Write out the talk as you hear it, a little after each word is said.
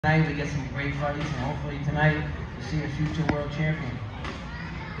Tonight we get some great fights, and hopefully tonight we see a future world champion.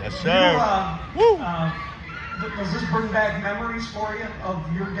 Yes, sir. Does this bring back memories for you of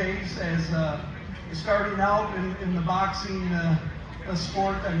your days as starting out in the boxing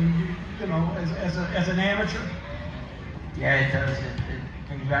sport? I mean, you know, as an amateur. Yeah, it does. It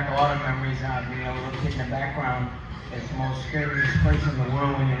brings back a lot of memories. Being a little kid in the background, it's the most scariest place in the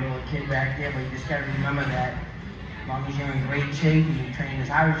world when you're a little kid back there. But you just got to remember that. As long as you're in great shape and you train as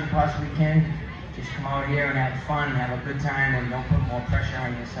hard as you possibly can, just come out here and have fun, have a good time, and don't put more pressure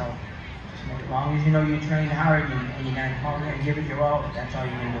on yourself. As long as you know you train hard and you're going to give it your all, that's all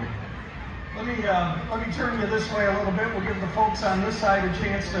you can do. Let me turn you this way a little bit. We'll give the folks on this side a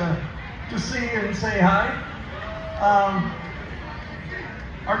chance to see you and say hi.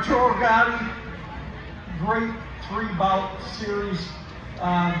 Arturo Gatti, great 3-bout series.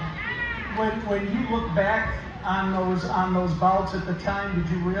 When you look back on those bouts at the time, did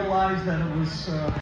you realize that it was